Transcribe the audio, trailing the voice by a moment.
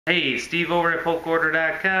Hey, Steve over at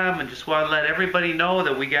PokeOrder.com, and just want to let everybody know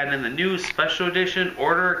that we got in the new special edition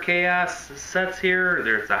Order Chaos sets here.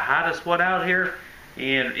 There's the hottest one out here,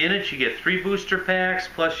 and in it you get 3 booster packs,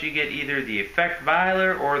 plus you get either the Effect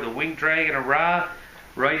Viler or the Winged Dragon of Ra.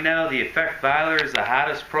 Right now the Effect Viler is the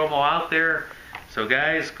hottest promo out there. So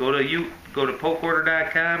guys, go to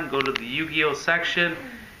PokeOrder.com, go to the YuGiOh section.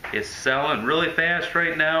 It's selling really fast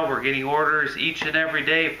right now. We're getting orders each and every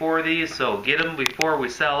day for these, so get them before we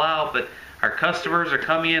sell out. But our customers are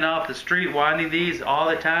coming in off the street wanting these all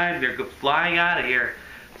the time. They're flying out of here.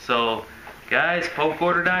 So, guys,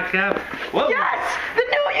 PokeOrder.com. Whoa! Yes! The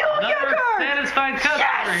new YuGiOh Another card! satisfied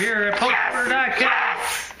customer here at PokeOrder.com.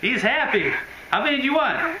 Yes! He's happy. How many do you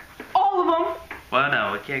want? All of them. Well,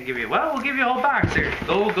 no, we can't give you. Well, we'll give you a whole box here.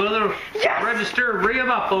 Go to the register, ring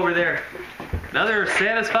them up over there. Another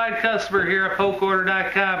satisfied customer here at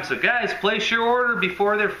PokeOrder.com. So guys, place your order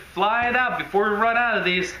before they're flying out, before we run out of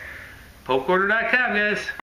these. PokeOrder.com, guys.